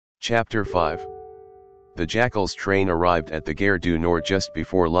Chapter 5. The jackal's train arrived at the Gare du Nord just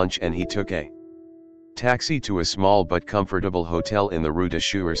before lunch and he took a taxi to a small but comfortable hotel in the Rue de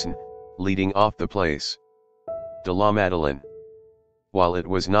Choursen, leading off the place de la Madeleine. While it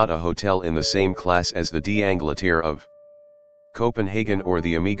was not a hotel in the same class as the d'Angleterre of Copenhagen or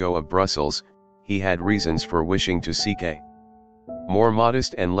the Amigo of Brussels, he had reasons for wishing to seek a more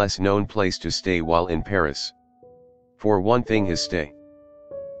modest and less known place to stay while in Paris. For one thing, his stay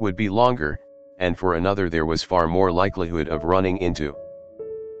would be longer, and for another there was far more likelihood of running into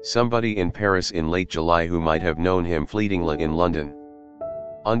somebody in Paris in late July who might have known him fleetingly in London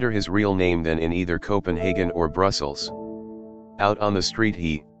under his real name than in either Copenhagen or Brussels. Out on the street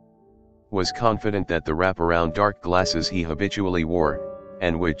he was confident that the wraparound dark glasses he habitually wore,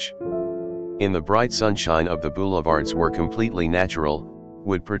 and which, in the bright sunshine of the boulevards were completely natural,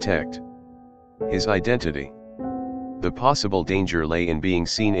 would protect his identity. The possible danger lay in being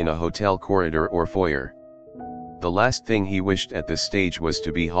seen in a hotel corridor or foyer. The last thing he wished at this stage was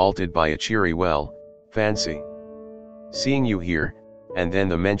to be halted by a cheery "Well, fancy seeing you here," and then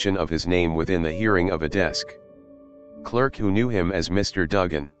the mention of his name within the hearing of a desk clerk who knew him as Mr.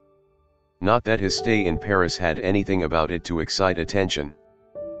 Duggan. Not that his stay in Paris had anything about it to excite attention.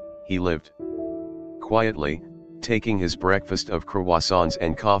 He lived quietly, taking his breakfast of croissants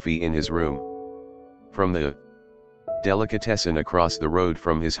and coffee in his room. From the delicatessen across the road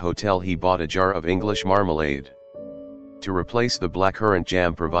from his hotel he bought a jar of English marmalade to replace the blackcurrant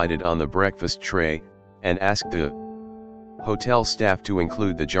jam provided on the breakfast tray, and asked the hotel staff to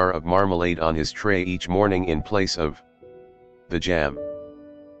include the jar of marmalade on his tray each morning in place of the jam.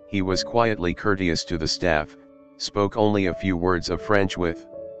 He was quietly courteous to the staff, spoke only a few words of French with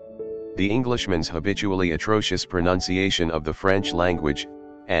the Englishman's habitually atrocious pronunciation of the French language,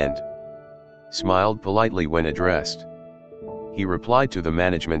 and smiled politely when addressed. He replied to the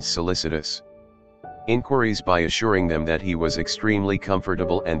management's solicitous inquiries by assuring them that he was extremely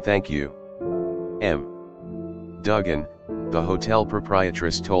comfortable and thank you. M. Duggan, the hotel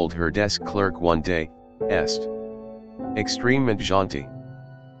proprietress, told her desk clerk one day, "Est extrêmement gentil.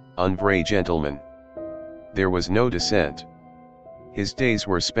 Un vrai gentleman." There was no dissent. His days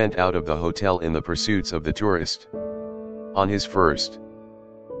were spent out of the hotel in the pursuits of the tourist. On his first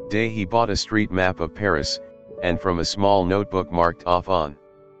day he bought a street map of Paris, and from a small notebook marked off on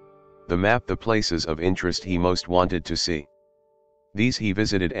the map the places of interest he most wanted to see. These he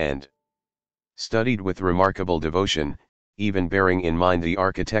visited and studied with remarkable devotion, even bearing in mind the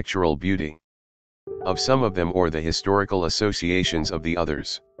architectural beauty of some of them or the historical associations of the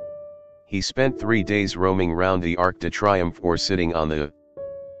others. He spent 3 days roaming round the Arc de Triomphe or sitting on the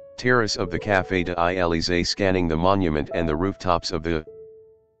terrace of the Café de l'Élysée scanning the monument and the rooftops of the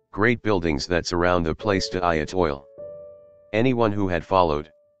great buildings that surround the Place de l'Étoile. Anyone who had followed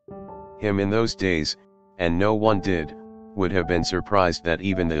him in those days, and no one did, would have been surprised that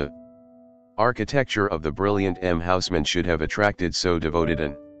even the architecture of the brilliant M. Haussmann should have attracted so devoted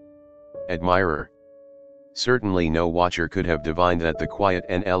an admirer. Certainly no watcher could have divined that the quiet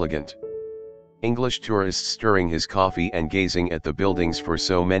and elegant English tourist stirring his coffee and gazing at the buildings for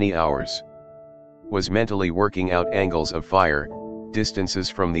so many hours was mentally working out angles of fire, distances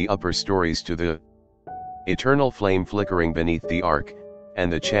from the upper stories to the eternal flame flickering beneath the arc,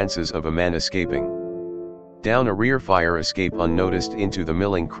 and the chances of a man escaping down a rear fire escape unnoticed into the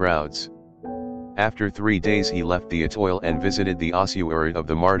milling crowds. After 3 days he left the Étoile and visited the ossuary of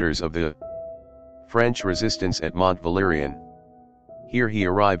the martyrs of the French resistance at Mont Valérien. Here he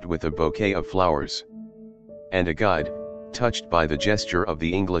arrived with a bouquet of flowers, and a guide, touched by the gesture of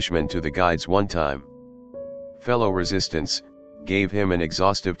the Englishman to the guide's one-time fellow resistance, gave him an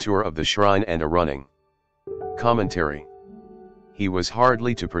exhaustive tour of the shrine and a running commentary. He was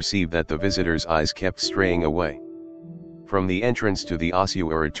hardly to perceive that the visitor's eyes kept straying away from the entrance to the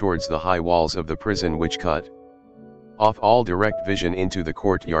ossuary towards the high walls of the prison which cut off all direct vision into the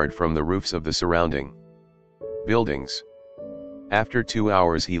courtyard from the roofs of the surrounding buildings. After 2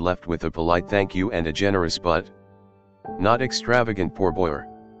 hours he left with a polite thank you and a generous but not extravagant pourboire.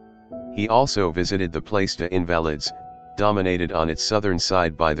 He also visited the Place des Invalides, dominated on its southern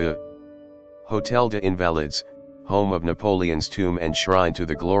side by the Hôtel des Invalides, home of Napoleon's tomb and shrine to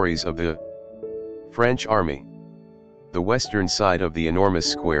the glories of the French army. The western side of the enormous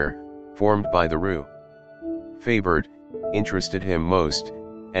square, formed by the Rue Fabert, interested him most,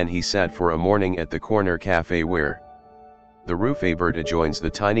 and he sat for a morning at the corner café where the Rue Fabert adjoins the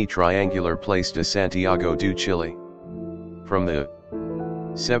tiny triangular Place de Santiago du Chile. From the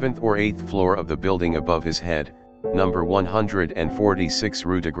 7th or 8th floor of the building above his head, number 146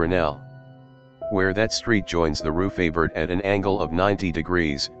 Rue de Grenelle, where that street joins the Rue Fabert at an angle of 90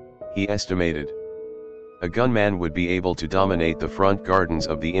 degrees, he estimated. A gunman would be able to dominate the front gardens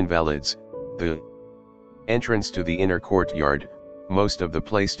of the Invalides, the entrance to the inner courtyard, most of the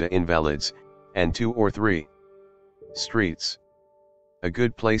Place des Invalides, and 2 or 3 streets. A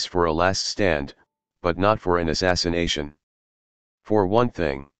good place for a last stand, but not for an assassination. For one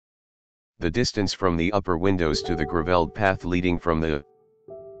thing, the distance from the upper windows to the gravelled path leading from the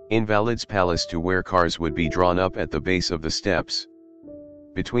Invalides' Palace to where cars would be drawn up at the base of the steps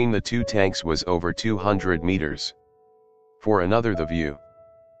between the two tanks was over 200 meters. For another, the view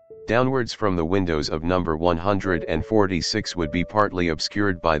downwards from the windows of number 146 would be partly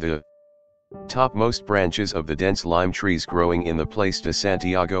obscured by the topmost branches of the dense lime trees growing in the Place de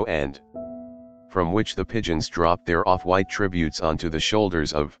Santiago, and from which the pigeons dropped their off-white tributes onto the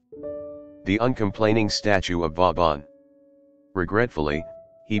shoulders of the uncomplaining statue of Vauban. Regretfully,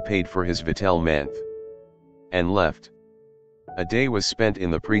 he paid for his Vitel-Menthe and left. A day was spent in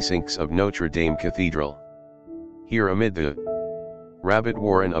the precincts of Notre Dame Cathedral. Here, amid the rabbit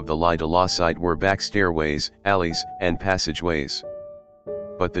warren of the Lie de la site, were back stairways, alleys, and passageways.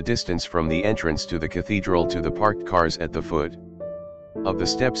 But the distance from the entrance to the cathedral to the parked cars at the foot of the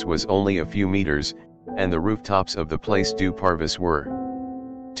steps was only a few meters, and the rooftops of the Place du Parvis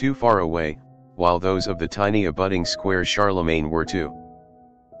were too far away, while those of the tiny abutting square Charlemagne were too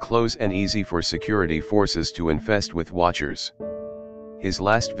close and easy for security forces to infest with watchers. His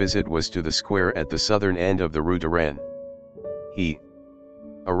last visit was to the square at the southern end of the Rue de Rennes. He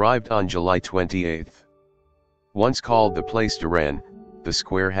arrived on July 28. Once called the Place de Rennes, the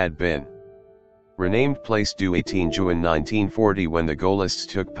square had been renamed Place du 18 Juin 1940 when the Gaullists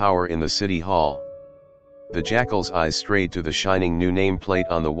took power in the city hall. The jackal's eyes strayed to the shining new nameplate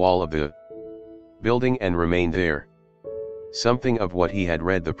on the wall of the building and remained there. Something of what he had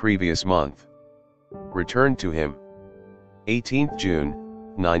read the previous month returned to him. 18th June,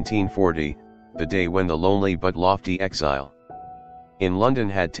 1940, the day when the lonely but lofty exile in London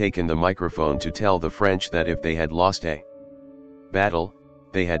had taken the microphone to tell the French that if they had lost a battle,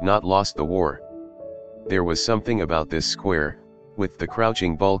 they had not lost the war. There was something about this square, with the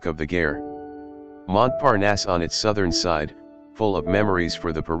crouching bulk of the Gare Montparnasse on its southern side, full of memories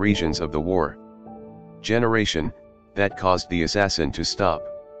for the Parisians of the war generation, that caused the assassin to stop.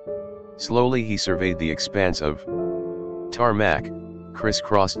 Slowly he surveyed the expanse of tarmac,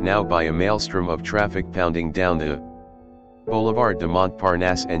 crisscrossed now by a maelstrom of traffic pounding down the Boulevard de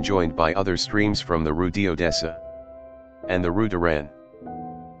Montparnasse and joined by other streams from the Rue d'Odessa and the Rue de Rennes.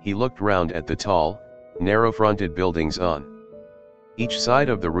 He looked round at the tall, narrow-fronted buildings on each side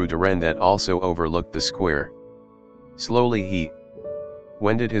of the Rue de Rennes that also overlooked the square. Slowly he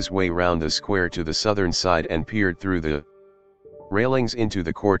wended his way round the square to the southern side and peered through the railings into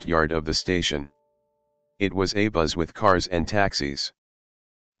the courtyard of the station. It was abuzz with cars and taxis,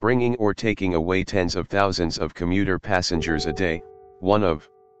 bringing or taking away tens of thousands of commuter passengers a day, one of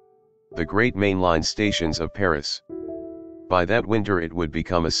the great mainline stations of Paris. By that winter it would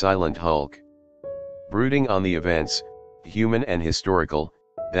become a silent hulk, brooding on the events, human and historical,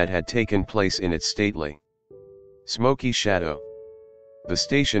 that had taken place in its stately, smoky shadow. The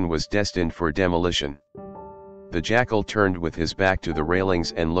station was destined for demolition. The jackal turned with his back to the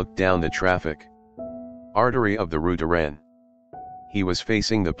railings and looked down the traffic artery of the Rue de Rennes. He was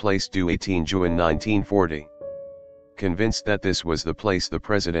facing the Place du 18 Juin 1940. Convinced that this was the place the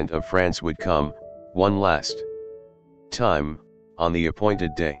President of France would come, one last time, on the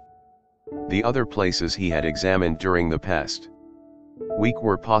appointed day. The other places he had examined during the past week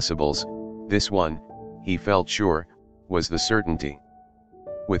were possibles, this one, he felt sure, was the certainty.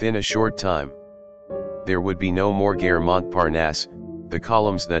 Within a short time, there would be no more Gare Montparnasse, the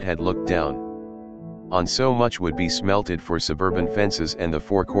columns that had looked down on so much would be smelted for suburban fences, and the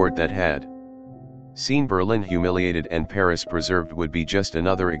forecourt that had seen Berlin humiliated and Paris preserved would be just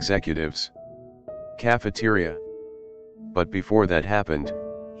another executive's cafeteria. But before that happened,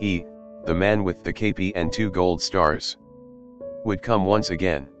 he, the man with the kepi and 2 gold stars, would come once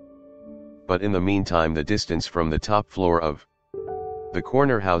again. But in the meantime the distance from the top floor of the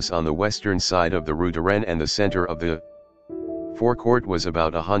corner house on the western side of the Rue de Rennes and the center of the forecourt was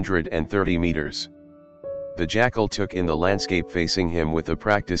about 130 meters. The jackal took in the landscape facing him with a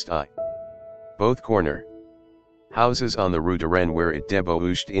practiced eye. Both corner houses on the Rue de Rennes where it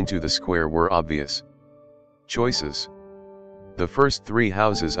debouched into the square were obvious choices. The first 3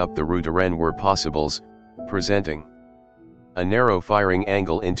 houses up the Rue de Rennes were possibles, presenting a narrow firing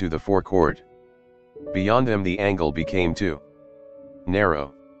angle into the forecourt. Beyond them the angle became too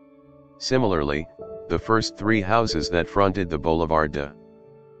narrow. Similarly, the first 3 houses that fronted the Boulevard de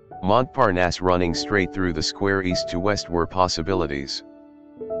Montparnasse running straight through the square east to west were possibilities.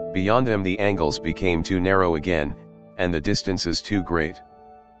 Beyond them the angles became too narrow again, and the distances too great.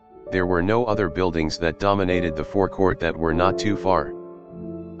 There were no other buildings that dominated the forecourt that were not too far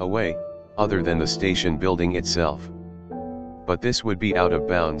away, other than the station building itself. But this would be out of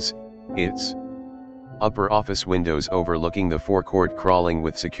bounds, its upper office windows overlooking the forecourt crawling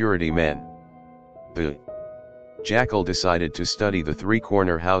with security men. The jackal decided to study the three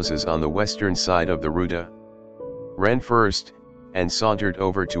corner houses on the western side of the Rue de Rennes first, and sauntered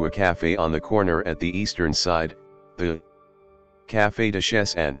over to a cafe on the corner at the eastern side, the Café de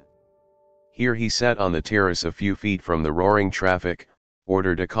Chesne. Here he sat on the terrace a few feet from the roaring traffic,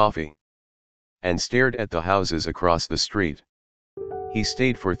 ordered a coffee, and stared at the houses across the street. He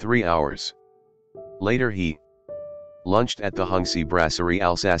stayed for 3 hours. Later he lunched at the Hungcy Brasserie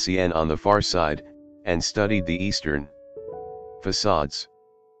Alsacienne on the far side, and studied the eastern facades.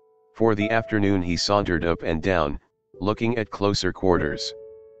 For the afternoon he sauntered up and down, looking at closer quarters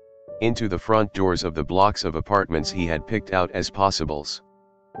into the front doors of the blocks of apartments he had picked out as possibles.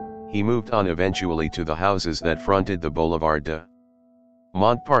 He moved on eventually to the houses that fronted the Boulevard de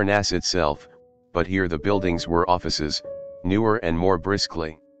Montparnasse itself, but here the buildings were offices, newer and more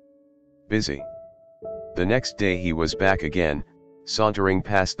briskly busy. The next day he was back again, sauntering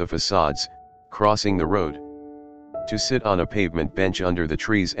past the facades, crossing the road, to sit on a pavement bench under the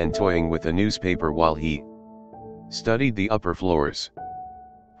trees and toying with a newspaper while he studied the upper floors.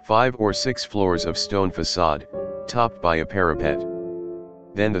 5 or 6 floors of stone facade, topped by a parapet.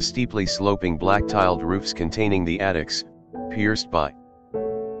 Then the steeply sloping black-tiled roofs containing the attics, pierced by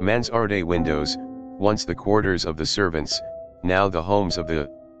mansarde windows, once the quarters of the servants, now the homes of the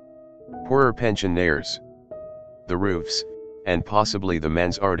poorer pensionnaires. The roofs, and possibly the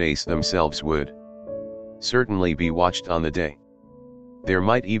mansardes themselves would certainly be watched on the day. There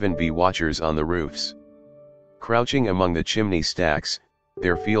might even be watchers on the roofs, crouching among the chimney stacks,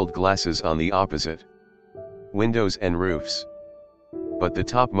 their field glasses on the opposite windows and roofs. But the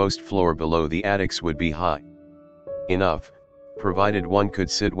topmost floor below the attics would be high enough, provided one could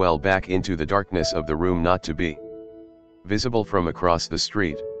sit well back into the darkness of the room not to be visible from across the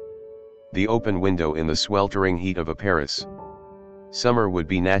street. The open window in the sweltering heat of a Paris summer would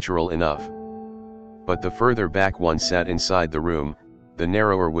be natural enough. But the further back one sat inside the room, the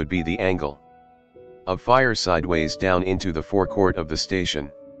narrower would be the angle of fire sideways down into the forecourt of the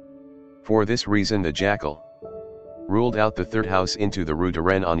station. For this reason the jackal ruled out the third house into the Rue de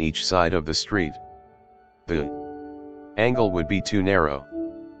Rennes on each side of the street. The angle would be too narrow.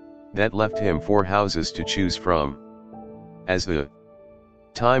 That left him 4 houses to choose from. As the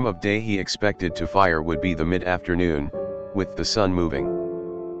time of day he expected to fire would be the mid-afternoon, with the sun moving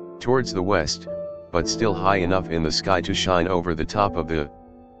towards the west, but still high enough in the sky to shine over the top of the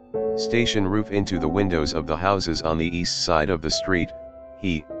station roof into the windows of the houses on the east side of the street.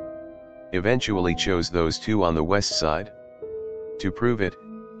 He eventually chose those 2 on the west side. To prove it,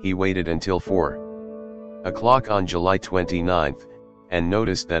 he waited until 4 o'clock on July 29th, and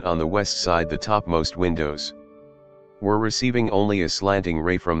noticed that on the west side the topmost windows were receiving only a slanting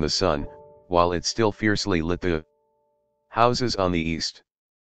ray from the sun, while it still fiercely lit the houses on the east.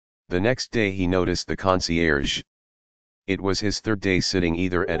 The next day he noticed the concierge. It was his 3rd day sitting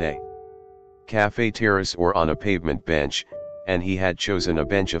either at a café terrace or on a pavement bench, and he had chosen a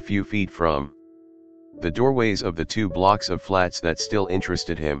bench a few feet from the doorways of the 2 blocks of flats that still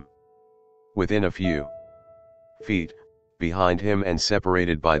interested him. Within a few feet behind him and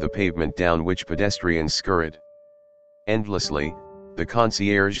separated by the pavement down which pedestrians scurried endlessly, the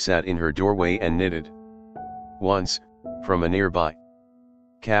concierge sat in her doorway and knitted. Once, from a nearby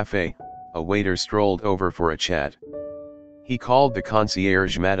café, a waiter strolled over for a chat. He called the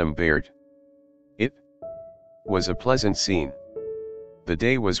concierge Madame Baird. It was a pleasant scene. The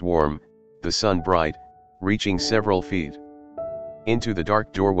day was warm, the sun bright, reaching several feet into the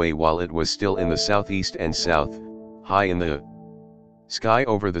dark doorway while it was still in the southeast and south, high in the sky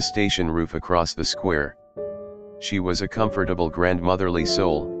over the station roof across the square. She was a comfortable grandmotherly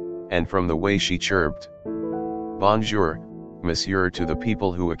soul, and from the way she chirped "Bonjour, monsieur" to the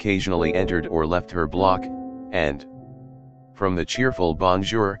people who occasionally entered or left her block, and from the cheerful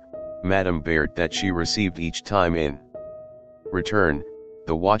 "Bonjour, Madame Baird" that she received each time in return,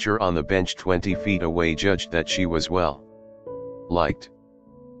 the watcher on the bench 20 feet away judged that she was well liked.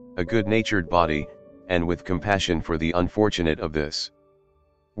 A good-natured body, and with compassion for the unfortunate of this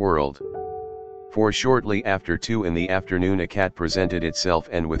world. For shortly after 2 in the afternoon a cat presented itself,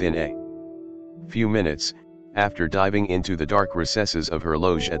 and within a few minutes, after diving into the dark recesses of her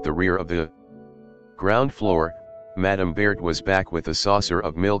loge at the rear of the ground floor, Madame Baird was back with a saucer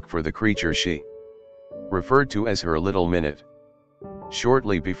of milk for the creature she referred to as her little minute.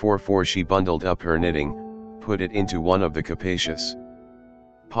 Shortly before 4 she bundled up her knitting, put it into one of the capacious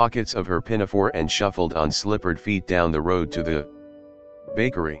pockets of her pinafore and shuffled on slippered feet down the road to the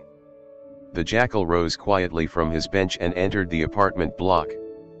bakery. The jackal rose quietly from his bench and entered the apartment block.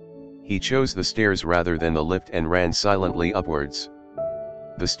 He chose the stairs rather than the lift and ran silently upwards.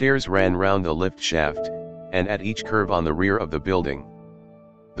 The stairs ran round the lift shaft, and at each curve on the rear of the building.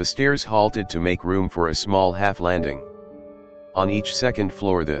 The stairs halted to make room for a small half-landing. On each second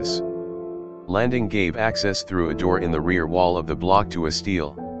floor this landing gave access through a door in the rear wall of the block to a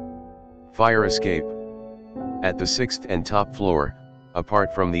steel fire escape. At the 6th and top floor,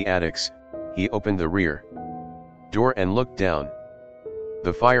 apart from the attics, he opened the rear door and looked down.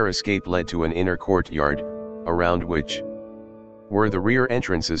 The fire escape led to an inner courtyard, around which were the rear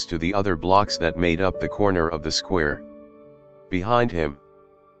entrances to the other blocks that made up the corner of the square. Behind him,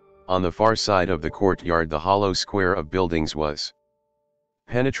 on the far side of the courtyard, the hollow square of buildings was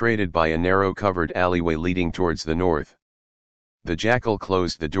penetrated by a narrow covered alleyway leading towards the north. The jackal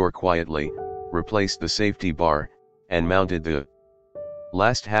closed the door quietly, replaced the safety bar, and mounted the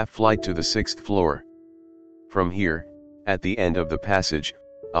last half-flight to the 6th floor. From here, at the end of the passage,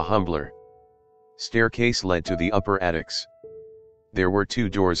 a humbler staircase led to the upper attics. There were 2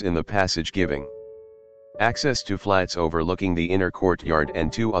 doors in the passage giving access to flats overlooking the inner courtyard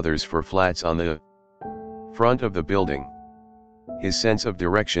and 2 others for flats on the front of the building. His sense of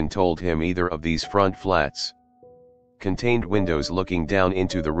direction told him either of these front flats contained windows looking down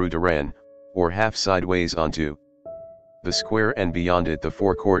into the Rue de Rennes, or half sideways onto the square and beyond it the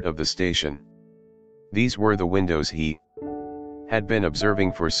forecourt of the station. These were the windows he had been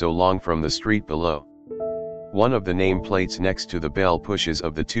observing for so long from the street below. One of the name plates next to the bell pushes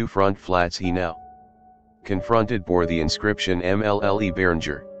of the 2 front flats he now confronted bore the inscription MLLE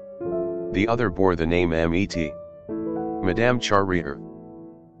Berenger. The other bore the name MET. Madame Charrier.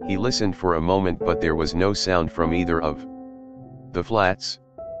 He listened for a moment, but there was no sound from either of the flats.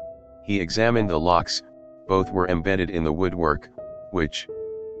 He examined the locks, both were embedded in the woodwork, which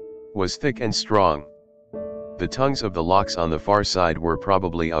was thick and strong. The tongues of the locks on the far side were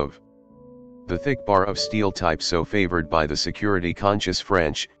probably of the thick bar of steel type so favored by the security-conscious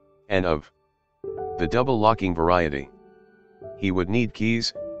French, and of the double locking variety. He would need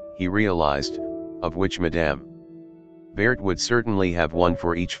keys, he realized, of which Madame Berthe would certainly have one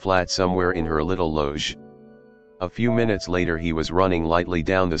for each flat somewhere in her little loge. A few minutes later he was running lightly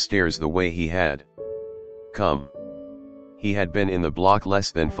down the stairs the way he had come. He had been in the block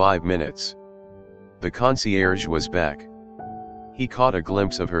less than 5 minutes. The concierge was back. He caught a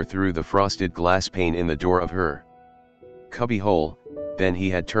glimpse of her through the frosted glass pane in the door of her cubbyhole, then he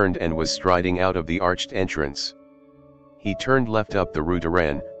had turned and was striding out of the arched entrance. He turned left up the Rue de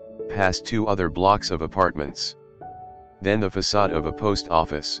Rennes, past 2 other blocks of apartments. Then the facade of a post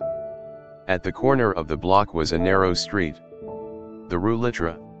office. At the corner of the block was a narrow street, the Rue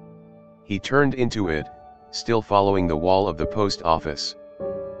Littre. He turned into it, still following the wall of the post office.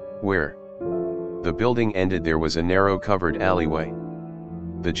 Where the building ended there was a narrow covered alleyway.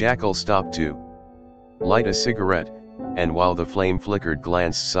 The jackal stopped to light a cigarette, and while the flame flickered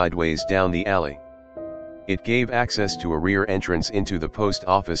glanced sideways down the alley. It gave access to a rear entrance into the post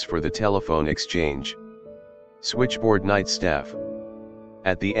office for the telephone exchange. Switchboard night staff.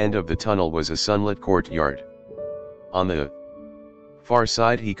 At the end of the tunnel was a sunlit courtyard. On the far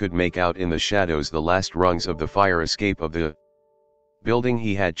side he could make out in the shadows the last rungs of the fire escape of the building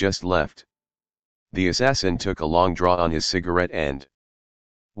he had just left. The assassin took a long draw on his cigarette and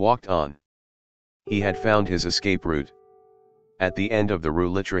walked on. He had found his escape route. At the end of the Rue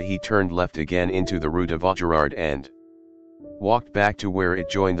Littre he turned left again into the Rue de Vaugirard and walked back to where it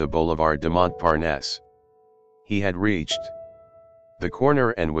joined the Boulevard de Montparnasse. He had reached the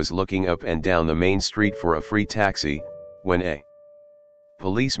corner and was looking up and down the main street for a free taxi, when a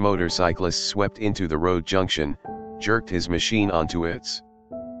police motorcyclist swept into the road junction, jerked his machine onto its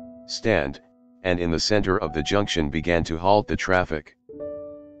stand, and in the center of the junction began to halt the traffic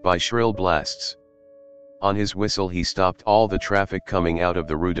by shrill blasts. On his whistle he stopped all the traffic coming out of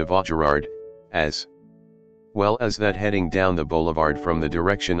the Rue de Vaugirard, as well as that heading down the boulevard from the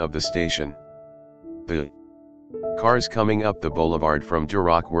direction of the station. The cars coming up the boulevard from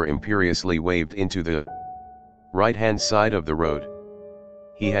Duroc were imperiously waved into the right-hand side of the road.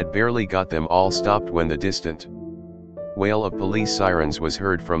 He had barely got them all stopped when the distant wail of police sirens was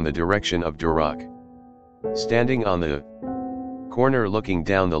heard from the direction of Duroc. Standing on the corner looking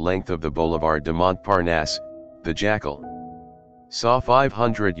down the length of the Boulevard de Montparnasse, the jackal saw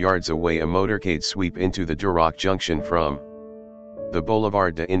 500 yards away a motorcade sweep into the Duroc junction from the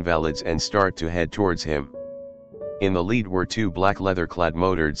Boulevard des Invalides and start to head towards him. In the lead were two black leather-clad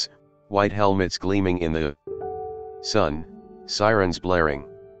motards, white helmets gleaming in the sun, sirens blaring.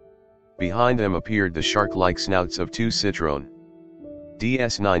 Behind them appeared the shark-like snouts of two Citroën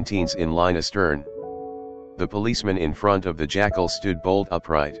DS-19s in line astern. The policeman in front of the jackal stood bolt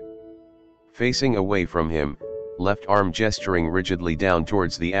upright. Facing away from him, left arm gesturing rigidly down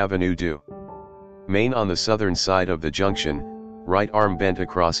towards the Avenue du Maine on the southern side of the junction, right arm bent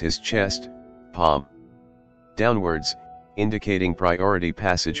across his chest, palm downwards, indicating priority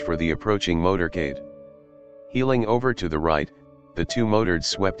passage for the approaching motorcade. Heeling over to the right, the two motards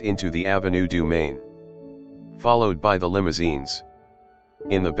swept into the Avenue du Maine, followed by the limousines.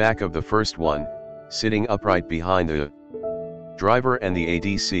 In the back of the first one, sitting upright behind the driver and the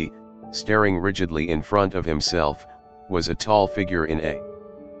ADC, staring rigidly in front of himself, was a tall figure in a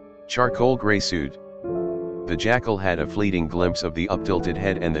charcoal gray suit. The jackal had a fleeting glimpse of the uptilted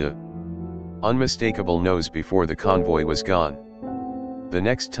head and the unmistakable nose before the convoy was gone. "The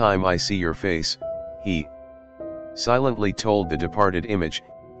next time I see your face," he silently told the departed image,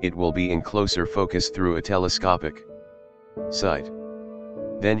 "it will be in closer focus through a telescopic sight."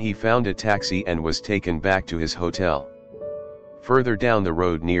 Then he found a taxi and was taken back to his hotel. Further down the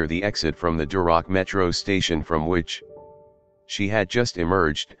road near the exit from the Duroc metro station from which she had just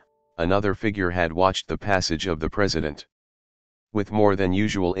emerged, another figure had watched the passage of the president with more than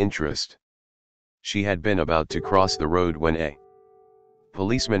usual interest. She had been about to cross the road when a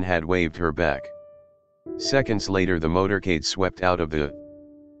policeman had waved her back. Seconds later the motorcade swept out of the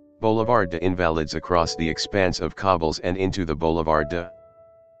Boulevard des Invalides across the expanse of cobbles and into the Boulevard de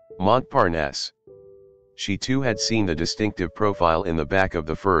Montparnasse. She too had seen the distinctive profile in the back of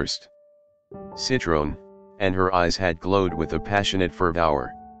the first Citroën, and her eyes had glowed with a passionate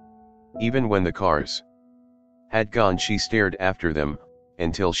fervor. Even when the cars had gone she stared after them,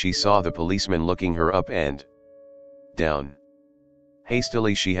 until she saw the policeman looking her up and down.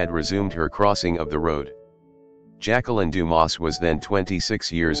 Hastily she had resumed her crossing of the road. Jacqueline Dumas was then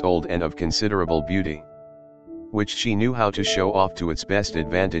 26 years old and of considerable beauty, which she knew how to show off to its best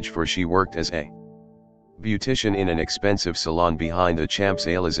advantage, for she worked as a beautician in an expensive salon behind the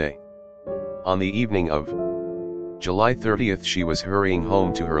Champs-Élysées. On the evening of July 30th she was hurrying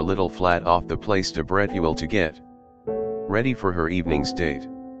home to her little flat off the Place de Breteuil to get ready for her evening's date.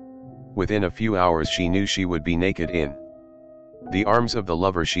 Within a few hours she knew she would be naked in the arms of the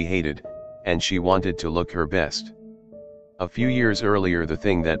lover she hated, and she wanted to look her best. A few years earlier the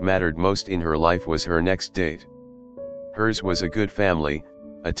thing that mattered most in her life was her next date. Hers was a good family,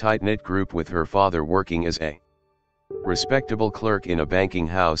 a tight-knit group with her father working as a respectable clerk in a banking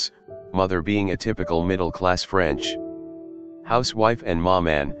house, mother being a typical middle-class French housewife, and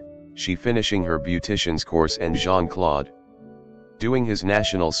Maman, she finishing her beautician's course, and Jean-Claude doing his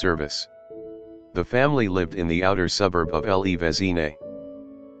national service. The family lived in the outer suburb of Les Vézines.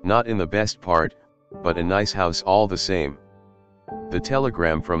 Not in the best part, but a nice house all the same. The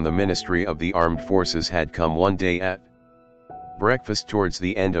telegram from the Ministry of the Armed Forces had come one day at breakfast towards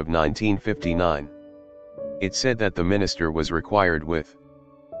the end of 1959. It said that the minister was required with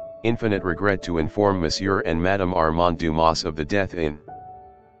infinite regret to inform Monsieur and Madame Armand Dumas of the death in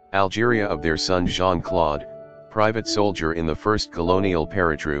Algeria of their son Jean-Claude, private soldier in the 1st Colonial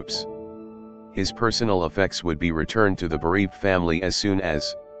Paratroops. His personal effects would be returned to the bereaved family as soon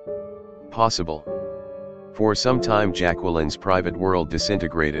as possible. For some time Jacqueline's private world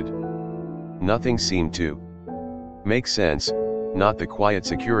disintegrated. Nothing seemed to make sense, not the quiet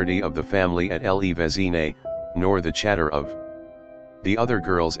security of the family at Les Vézines, nor the chatter of the other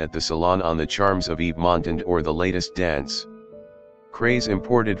girls at the salon on the charms of Yves Montand or the latest dance craze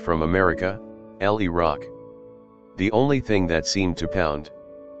imported from America, El Iraq. The only thing that seemed to pound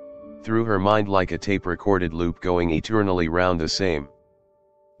through her mind like a tape-recorded loop going eternally round the same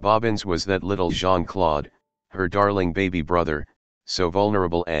bobbins was that little Jean-Claude, her darling baby brother, so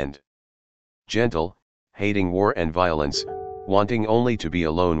vulnerable and gentle, hating war and violence, wanting only to be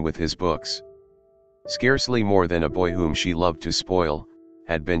alone with his books. Scarcely more than a boy whom she loved to spoil,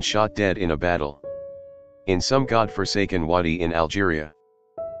 had been shot dead in a battle in some god-forsaken wadi in Algeria.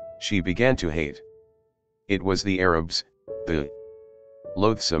 She began to hate. It was the Arabs, the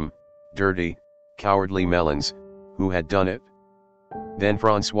loathsome, dirty, cowardly melons, who had done it. Then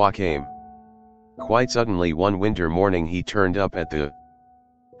François came. Quite suddenly one winter morning he turned up at the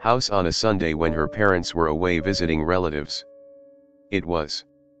house on a Sunday when her parents were away visiting relatives. It was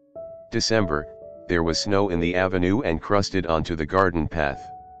December, there was snow in the avenue and crusted onto the garden path.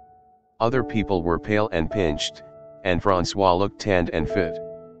 Other people were pale and pinched, and François looked tanned and fit.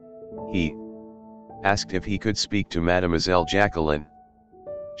 He asked if he could speak to Mademoiselle Jacqueline.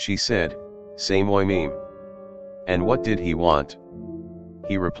 She said, "C'est moi-même." And what did he want?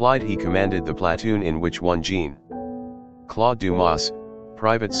 He replied he commanded the platoon in which one Jean-Claude Dumas,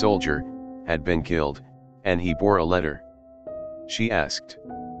 private soldier, had been killed, and he bore a letter. She asked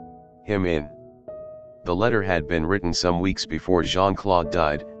him in. The letter had been written some weeks before Jean-Claude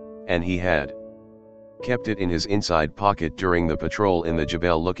died, and he had kept it in his inside pocket during the patrol in the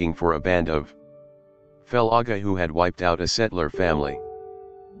Jebel looking for a band of Felaga who had wiped out a settler family.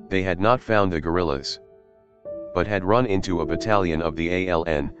 They had not found the guerrillas, but had run into a battalion of the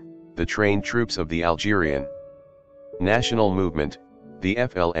ALN, the trained troops of the Algerian National Movement, the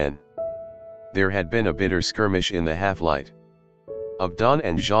FLN. There had been a bitter skirmish in the half-light of dawn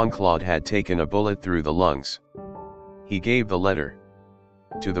and Jean-Claude had taken a bullet through the lungs. He gave the letter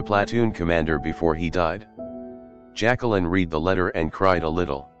to the platoon commander before he died. Jacqueline read the letter and cried a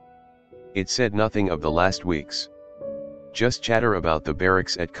little. It said nothing of the last weeks. Just chatter about the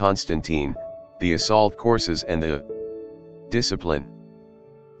barracks at Constantine, the assault courses and the discipline.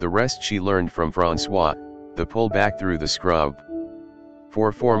 The rest she learned from Francois, the pull back through the scrub.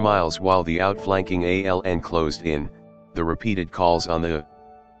 For 4 miles while the outflanking ALN closed in, the repeated calls on the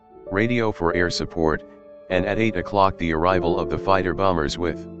radio for air support, and at 8 o'clock the arrival of the fighter bombers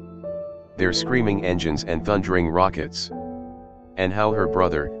with their screaming engines and thundering rockets. And how her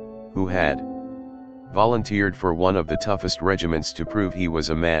brother, who had volunteered for one of the toughest regiments to prove he was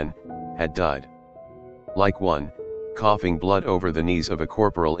a man, had died. Like one, coughing blood over the knees of a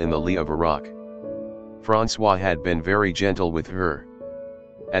corporal in the lee of a rock. Francois had been very gentle with her.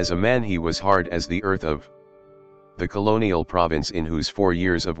 As a man he was hard as the earth of the colonial province in whose 4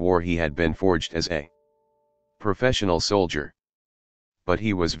 years of war he had been forged as a professional soldier. But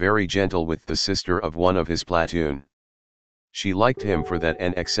he was very gentle with the sister of one of his platoon. She liked him for that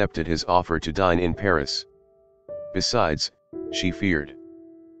and accepted his offer to dine in Paris. Besides, she feared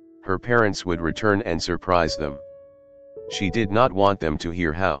her parents would return and surprise them. She did not want them to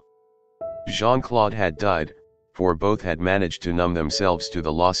hear how Jean-Claude had died, for both had managed to numb themselves to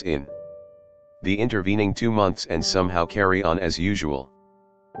the loss in the intervening 2 months and somehow carry on as usual.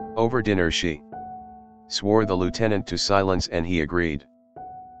 Over dinner she swore the lieutenant to silence and he agreed.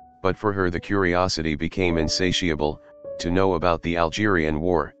 But for her the curiosity became insatiable, to know about the Algerian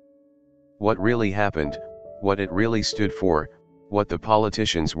War. What really happened, what it really stood for, what the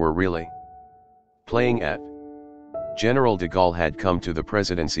politicians were really playing at. General de Gaulle had come to the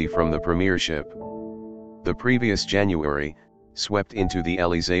presidency from the premiership the previous January, swept into the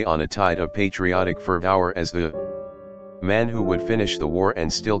Élysée on a tide of patriotic fervour as the man who would finish the war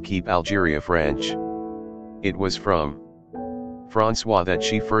and still keep Algeria French. It was from Francois that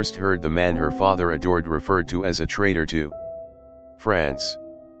she first heard the man her father adored referred to as a traitor to France.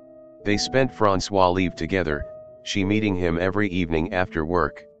 They spent Francois leave together, she meeting him every evening after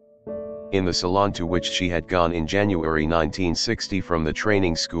work in the salon to which she had gone in January 1960 from the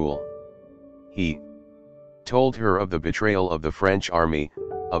training school. He told her of the betrayal of the French army,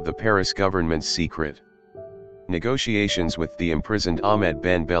 of the Paris government's secret negotiations with the imprisoned Ahmed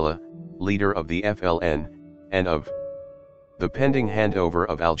Ben Bella, leader of the FLN, and of the pending handover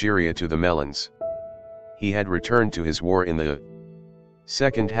of Algeria to the Melons. He had returned to his war in the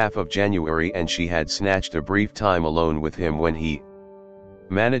second half of January and she had snatched a brief time alone with him when he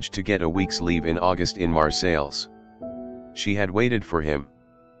managed to get a week's leave in August in Marseilles. She had waited for him,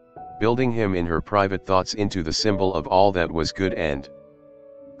 building him in her private thoughts into the symbol of all that was good and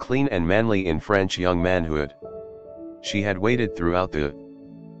clean and manly in French young manhood. She had waited throughout the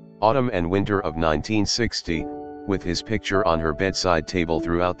autumn and winter of 1960, with his picture on her bedside table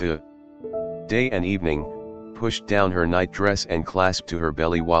throughout the day and evening, pushed down her night dress and clasped to her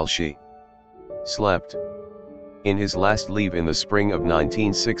belly while she slept. In his last leave in the spring of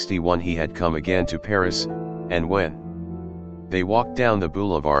 1961 he had come again to Paris, and when they walked down the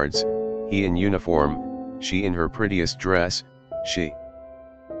boulevards, he in uniform, she in her prettiest dress, she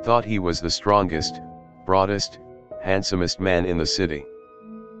thought he was the strongest, broadest, handsomest man in the city.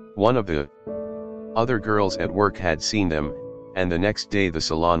 One of the other girls at work had seen them, and the next day the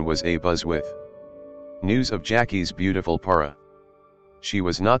salon was abuzz with news of Jackie's beautiful para. She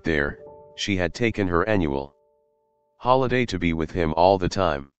was not there, she had taken her annual holiday to be with him all the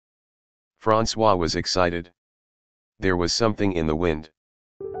time. Francois was excited. There was something in the wind.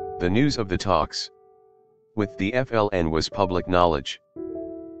 The news of the talks with the FLN was public knowledge.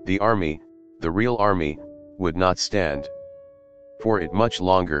 The army, the real army, would not stand for it much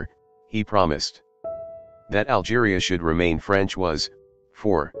longer, he promised. That Algeria should remain French was,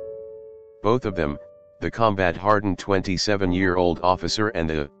 for both of them, the combat-hardened 27-year-old officer and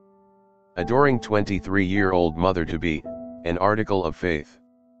the adoring 23-year-old mother-to-be, an article of faith.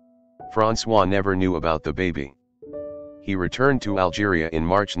 Francois never knew about the baby. He returned to Algeria in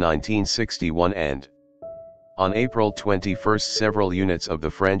March 1961 and, on April 21, several units of the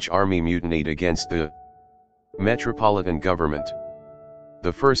French army mutinied against the metropolitan government.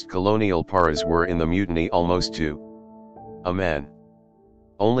 The first colonial paras were in the mutiny almost to a man.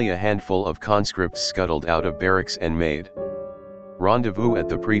 Only a handful of conscripts scuttled out of barracks and made rendezvous at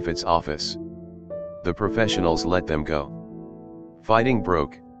the prefect's office. The professionals let them go. Fighting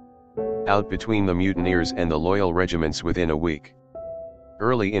broke out between the mutineers and the loyal regiments within a week.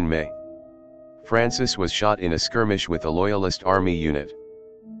 Early in May, Francis was shot in a skirmish with a loyalist army unit.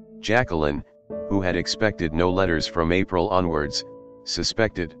 Jacqueline, who had expected no letters from April onwards,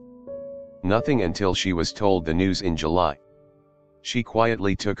 suspected nothing until she was told the news in July. She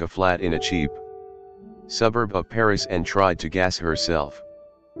quietly took a flat in a cheap suburb of Paris and tried to gas herself.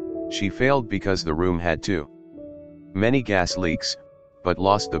 She failed because the room had too many gas leaks, but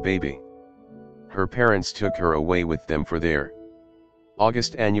lost the baby. Her parents took her away with them for their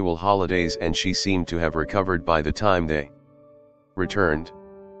August annual holidays, and she seemed to have recovered by the time they returned.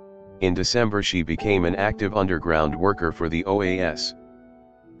 In December she became an active underground worker for the OAS.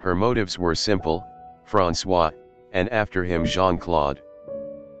 Her motives were simple: François, and after him Jean-Claude.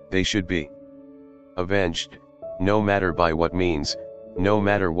 They should be avenged, no matter by what means, no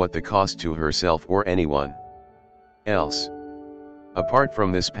matter what the cost to herself or anyone else. Apart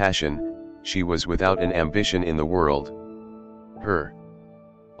from this passion, she was without an ambition in the world. Her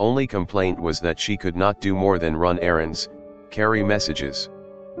only complaint was that she could not do more than run errands, carry messages.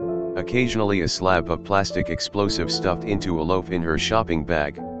 Occasionally a slab of plastic explosive stuffed into a loaf in her shopping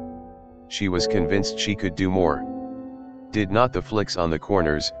bag. She was convinced she could do more. Did not the flicks on the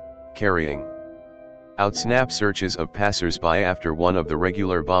corners, carrying out snap searches of passers-by after one of the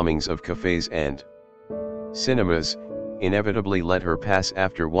regular bombings of cafes and cinemas, inevitably let her pass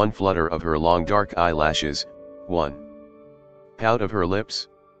after one flutter of her long dark eyelashes, one pout of her lips?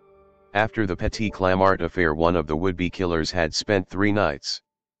 After the Petit Clamart affair, one of the would-be killers had spent 3 nights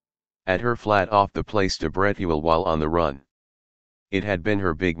at her flat off the Place de Breteul while on the run. It had been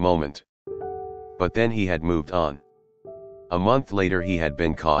her big moment. But then he had moved on. A month later he had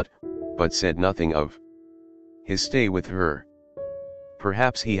been caught, but said nothing of his stay with her.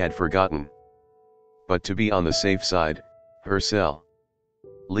 Perhaps he had forgotten. But to be on the safe side, her cell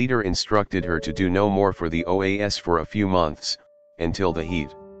leader instructed her to do no more for the OAS for a few months, until the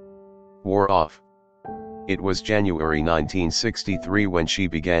heat wore off. It was January 1963 when she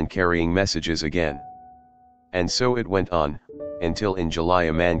began carrying messages again. And so it went on, until in July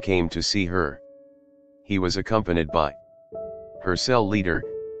a man came to see her. He was accompanied by her cell leader,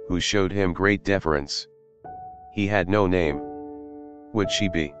 who showed him great deference. He had no name. Would she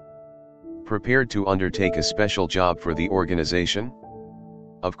be prepared to undertake a special job for the organization?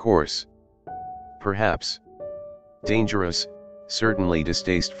 Of course. Perhaps dangerous, certainly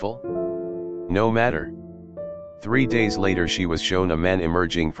distasteful? No matter. 3 days later she was shown a man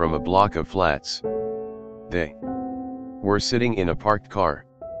emerging from a block of flats. They were sitting in a parked car.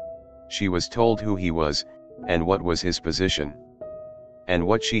 She was told who he was, and what was his position, and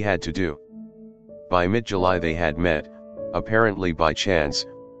what she had to do. By mid-July they had met, apparently by chance,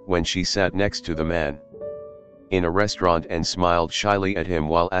 when she sat next to the man in a restaurant and smiled shyly at him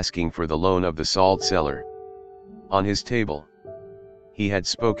while asking for the loan of the salt cellar on his table. He had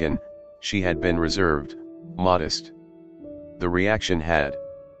spoken, she had been reserved, modest. The reaction had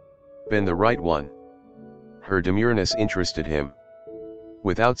been the right one. Her demureness interested him.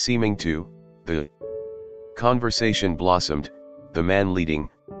 Without seeming to, the conversation blossomed, the man leading,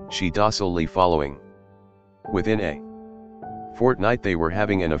 she docilely following. Within a fortnight they were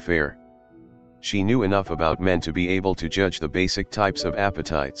having an affair. She knew enough about men to be able to judge the basic types of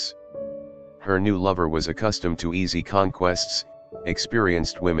appetites. Her new lover was accustomed to easy conquests,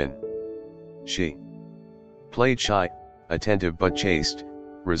 experienced women. She played shy, attentive but chaste,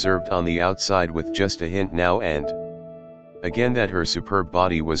 reserved on the outside, with just a hint now and again that her superb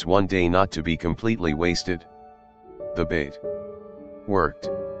body was one day not to be completely wasted. The bait worked.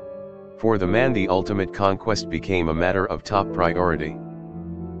 For the man the ultimate conquest became a matter of top priority.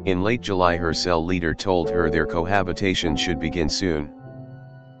 In late July her cell leader told her their cohabitation should begin soon.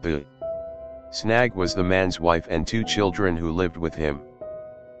 The snag was the man's wife and 2 children who lived with him.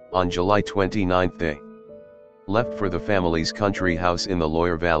 On July 29 they left for the family's country house in the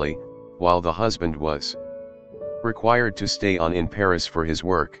Loire Valley, while the husband was required to stay on in Paris for his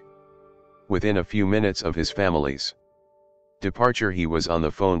work. Within a few minutes of his family's departure he was on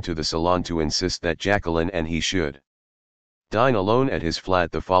the phone to the salon to insist that Jacqueline and he should dine alone at his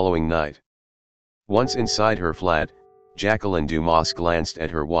flat the following night. Once inside her flat, Jacqueline Dumas glanced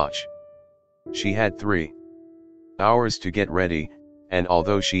at her watch. She had 3 Hours to get ready, and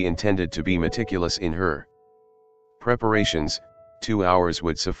although she intended to be meticulous in her preparations, 2 hours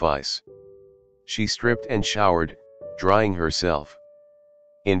would suffice. She stripped and showered, drying herself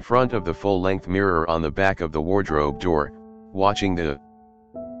in front of the full-length mirror on the back of the wardrobe door, watching the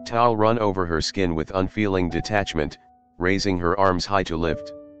towel run over her skin with unfeeling detachment, raising her arms high to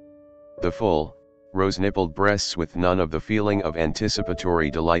lift the full, rose-nippled breasts with none of the feeling of anticipatory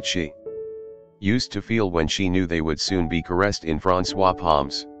delight she used to feel when she knew they would soon be caressed in Francois'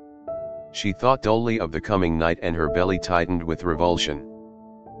 palms. She thought dully of the coming night and her belly tightened with revulsion.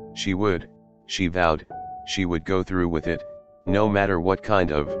 She vowed, she would go through with it, no matter what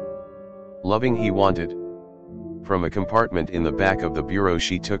kind of loving he wanted. From a compartment in the back of the bureau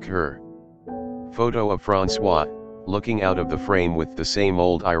she took her photo of Francois, looking out of the frame with the same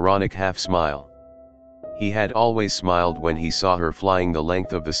old ironic half-smile. He had always smiled when he saw her flying the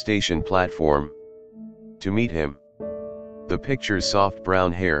length of the station platform to meet him. The picture's soft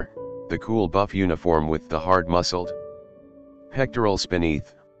brown hair, the cool buff uniform with the hard-muscled pectorals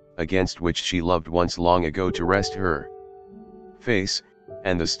beneath, against which she loved once long ago to rest her face,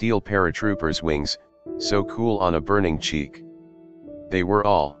 and the steel paratrooper's wings, so cool on a burning cheek. They were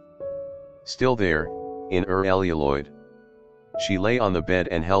all still there, in her celluloid. She lay on the bed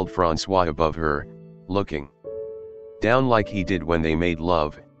and held Francois above her, looking down like he did when they made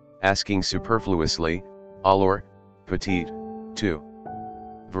love, asking superfluously, "Alors, petite, tu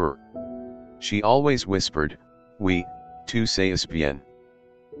veux?" She always whispered, "Oui, tu sais bien."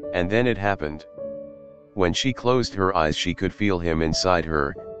 And then it happened. When she closed her eyes she could feel him inside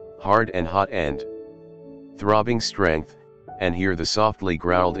her, hard and hot and throbbing strength, and hear the softly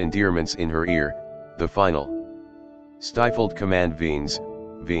growled endearments in her ear, the final stifled command "Veins,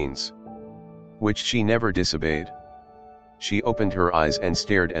 veins," which she never disobeyed. She opened her eyes and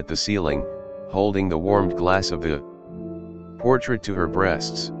stared at the ceiling, holding the warmed glass of the portrait to her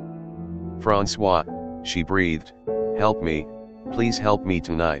breasts. "Francois," she breathed, "help me, please help me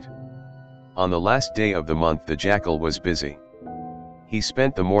tonight." On the last day of the month the jackal was busy. He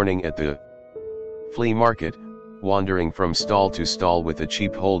spent the morning at the flea market, wandering from stall to stall with a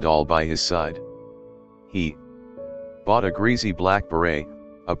cheap hold all by his side. He bought a greasy black beret,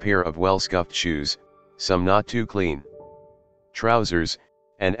 a pair of well-scuffed shoes, some not too clean trousers,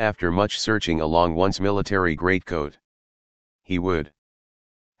 and after much searching along one's military greatcoat. He would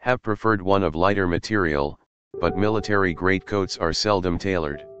have preferred one of lighter material, but military greatcoats are seldom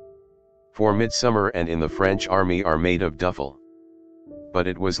tailored for midsummer and in the French army are made of duffel. But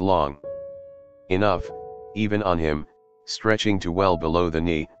it was long enough, even on him, stretching to well below the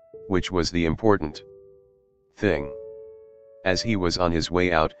knee, which was the important thing. As he was on his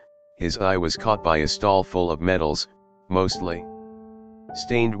way out, his eye was caught by a stall full of medals, mostly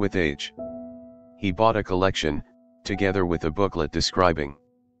stained with age. He bought a collection, together with a booklet describing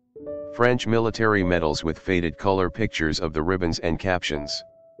French military medals with faded color pictures of the ribbons and captions,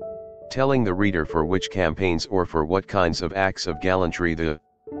 telling the reader for which campaigns or for what kinds of acts of gallantry the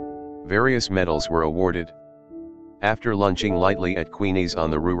various medals were awarded. After lunching lightly at Queenie's on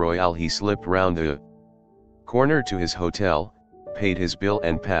the Rue Royale he slipped round the corner to his hotel, paid his bill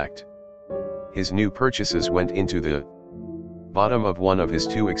and packed. His new purchases went into the bottom of one of his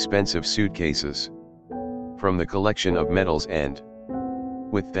 2 expensive suitcases. From the collection of medals and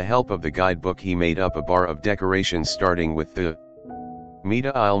with the help of the guidebook he made up a bar of decorations starting with the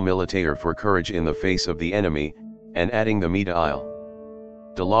Médaille Militaire for courage in the face of the enemy, and adding the Médaille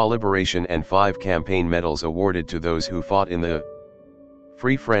de la Libération and 5 campaign medals awarded to those who fought in the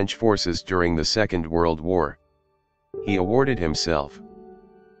Free French forces during the Second World War. He awarded himself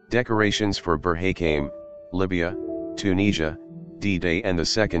decorations for Burhakem, Libya, Tunisia, D-Day and the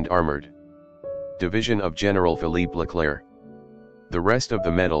 2nd Armored Division of General Philippe Leclerc. The rest of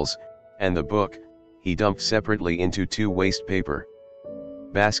the medals, and the book, he dumped separately into 2 waste paper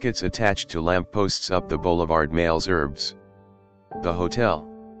baskets attached to lampposts up the Boulevard Malesherbes. The hotel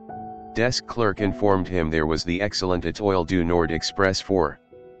desk clerk informed him there was the excellent Étoile du Nord Express for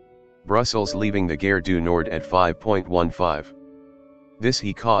Brussels leaving the Gare du Nord at 5:15. This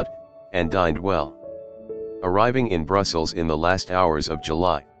he caught, and dined well, arriving in Brussels in the last hours of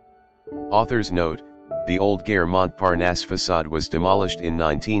July. Author's note: the old Gare Montparnasse facade was demolished in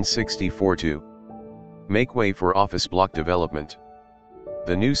 1964 to make way for office block development.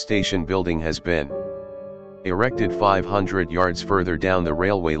 The new station building has been erected 500 yards further down the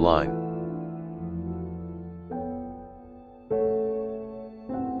railway line.